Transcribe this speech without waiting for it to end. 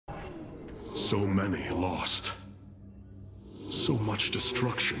So many lost. So much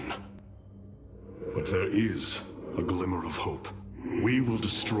destruction. But there is a glimmer of hope. We will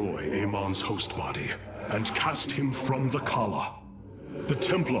destroy Amon's host body and cast him from the Kala. The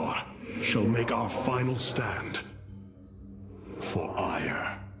Templar shall make our final stand for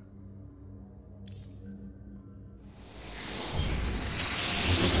ire.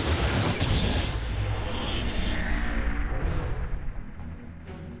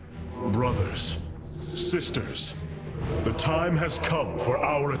 Brothers, sisters, the time has come for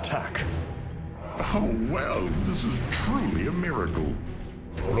our attack. Oh, well, this is truly a miracle.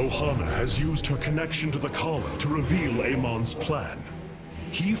 Rohana has used her connection to the Kala to reveal Amon's plan.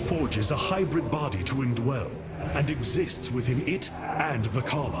 He forges a hybrid body to indwell, and exists within it and the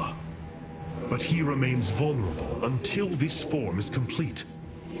Kala. But he remains vulnerable until this form is complete.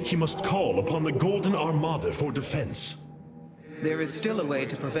 He must call upon the Golden Armada for defense. There is still a way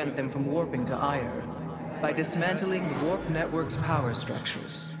to prevent them from warping to Ire, by dismantling the warp network's power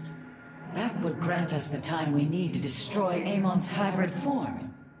structures. That would grant us the time we need to destroy Amon's hybrid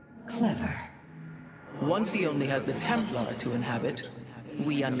form. Clever. Once he only has the Templar to inhabit,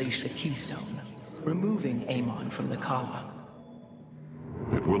 we unleash the Keystone, removing Amon from the Kala.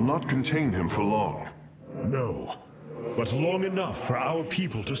 It will not contain him for long. No, but long enough for our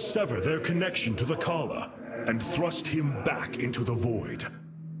people to sever their connection to the Kala and thrust him back into the void.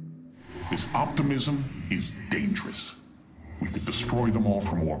 His optimism is dangerous. We could destroy them all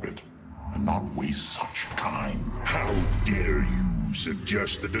from orbit, and not waste such time. How dare you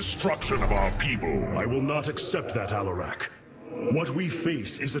suggest the destruction of our people? I will not accept that, Alarak. What we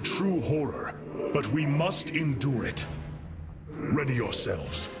face is a true horror, but we must endure it. Ready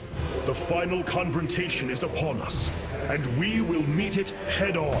yourselves. The final confrontation is upon us, and we will meet it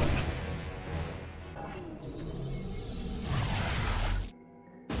head-on.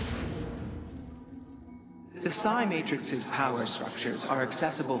 The Psi Matrix's power structures are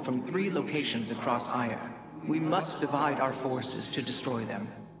accessible from 3 locations across Ire. We must divide our forces to destroy them.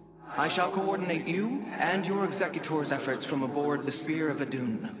 I shall coordinate you and your Executor's efforts from aboard the Spear of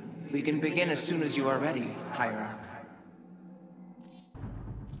Adun. We can begin as soon as you are ready, Hierarch.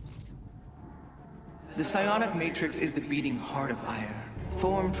 The Psionic Matrix is the beating heart of Ire,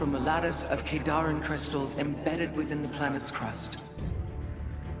 formed from a lattice of Kadaran crystals embedded within the planet's crust.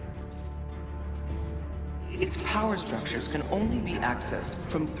 Its power structures can only be accessed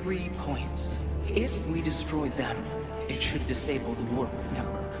from 3 points. If we destroy them, it should disable the warp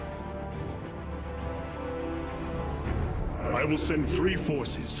network. I will send 3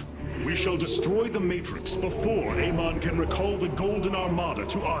 forces. We shall destroy the Matrix before Amon can recall the Golden Armada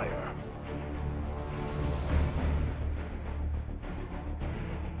to Ire.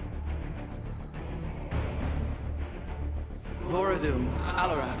 Vorazun,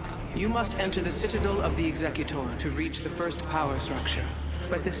 Alarak, you must enter the Citadel of the Executor to reach the first power structure.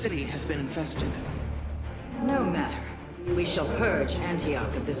 But the city has been infested. No matter. We shall purge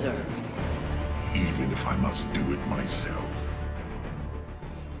Antioch of the Zerg. Even if I must do it myself.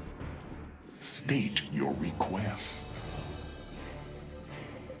 State your request.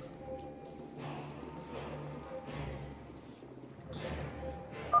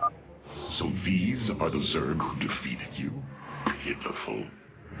 So these are the Zerg who defeated you? Pitiful.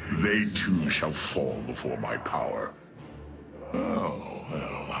 They too shall fall before my power. Oh,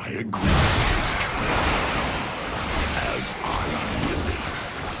 well, I agree with this trade. As I will it.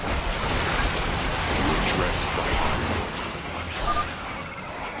 To address the Ire.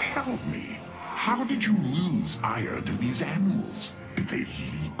 Tell me, how did you lose Ire to these animals? Did they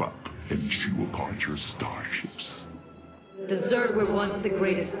leap up and chew apart your starships? The Zerg were once the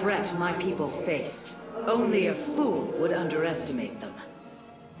greatest threat my people faced. Only a fool would underestimate them.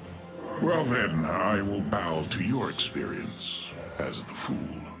 Well then, I will bow to your experience as the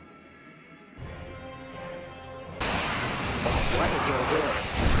fool. What is your will?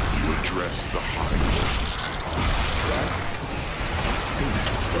 You address the High. Yes?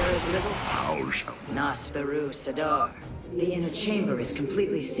 There is little. How shall Nasperu Sadar. The inner chamber is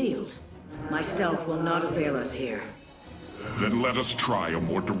completely sealed. My stealth will not avail us here. Then let us try a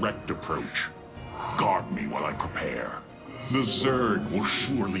more direct approach. Guard me while I prepare. The Zerg will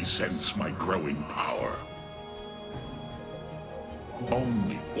surely sense my growing power.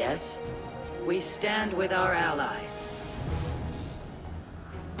 Only. Yes? We stand with our allies.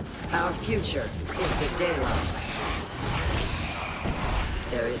 Our future is the daylight.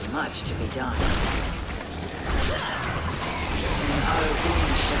 There is much to be done. And our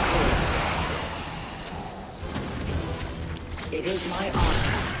doom shall it is my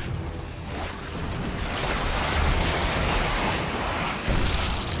honor.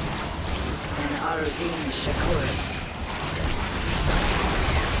 Shakuris.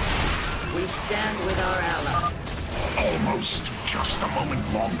 We stand with our allies. Almost. Just a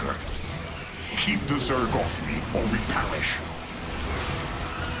moment longer. Keep the Zerg off me, or we perish.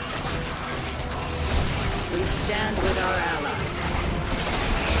 We stand with our allies.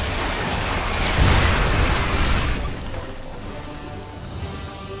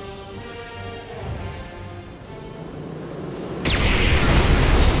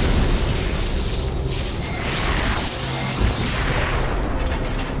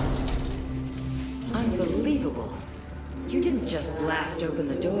 Unbelievable. You didn't just blast open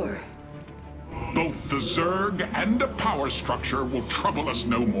the door. Both the Zerg and a power structure will trouble us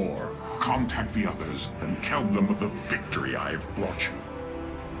no more. Contact the others and tell them of the victory I have brought you.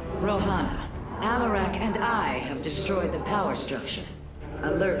 Rohana, Alarak and I have destroyed the power structure.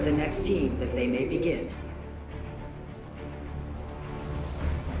 Alert the next team that they may begin.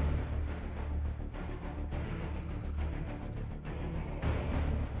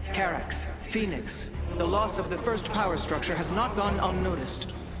 Karax, Fenix, the loss of the first power structure has not gone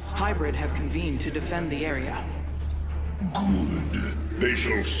unnoticed. Hybrid have convened to defend the area. Good. They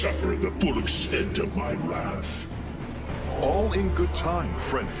shall suffer the full extent of my wrath. All in good time,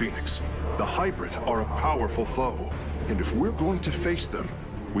 friend Fenix. The Hybrid are a powerful foe, and if we're going to face them,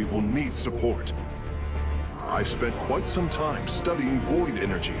 we will need support. I've spent quite some time studying void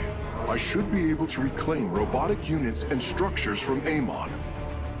energy. I should be able to reclaim robotic units and structures from Amon.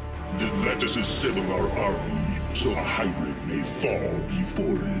 Then let us assemble our army, so a Hybrid may fall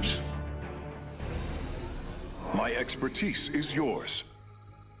before it. My expertise is yours.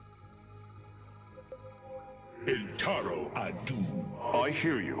 Intaro Adu. I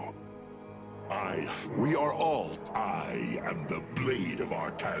hear you. We are all. I am the blade of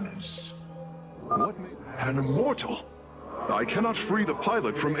Artanis. What? An immortal? I cannot free the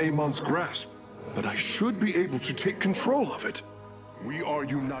pilot from Amon's grasp, but I should be able to take control of it. We are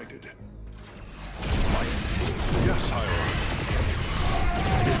united. Yes, Hierarch.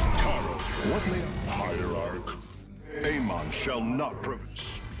 Intaro. What may... Hierarch. Amon shall not prevail.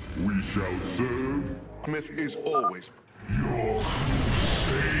 We shall serve. Myth is always... Your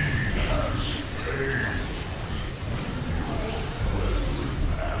crusade has failed.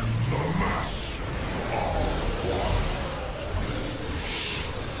 And the Master are one.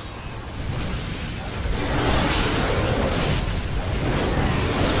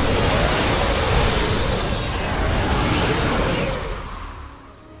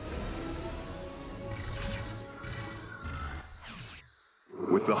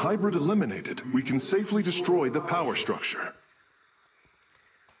 With the Hybrid eliminated, we can safely destroy the power structure.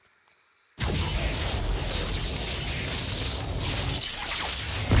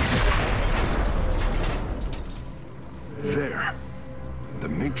 There. The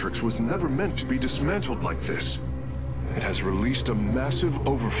Matrix was never meant to be dismantled like this. It has released a massive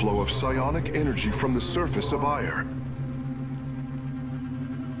overflow of psionic energy from the surface of Ire.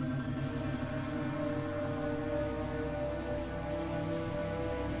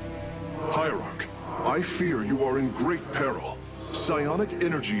 Hierarch, I fear you are in great peril. Psionic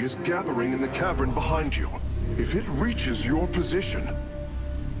energy is gathering in the cavern behind you. If it reaches your position...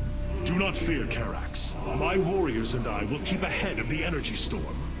 Do not fear, Karax. My warriors and I will keep ahead of the energy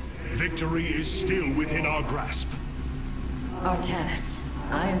storm. Victory is still within our grasp. Artanis,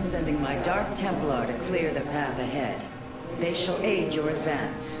 I am sending my Dark Templar to clear the path ahead. They shall aid your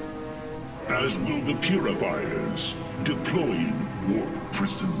advance. As will the Purifiers, deploying warp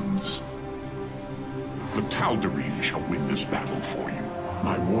prisons. The Tal'Darim shall win this battle for you.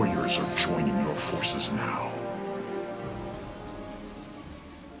 My warriors are joining your forces now.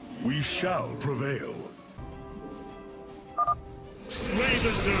 We shall prevail. Slay the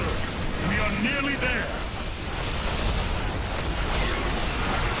Zerg! We are nearly there!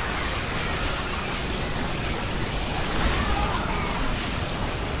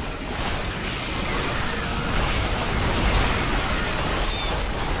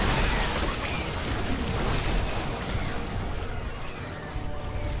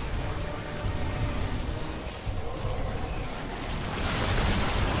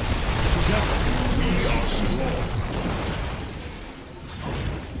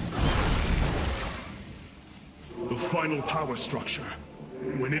 Final power structure.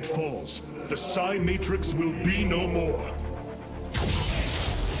 When it falls, the Psi Matrix will be no more.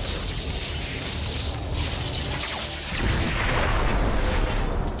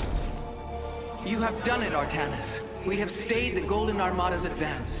 You have done it, Artanis. We have stayed the Golden Armada's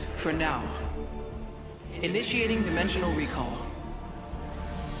advance, for now. Initiating dimensional recall.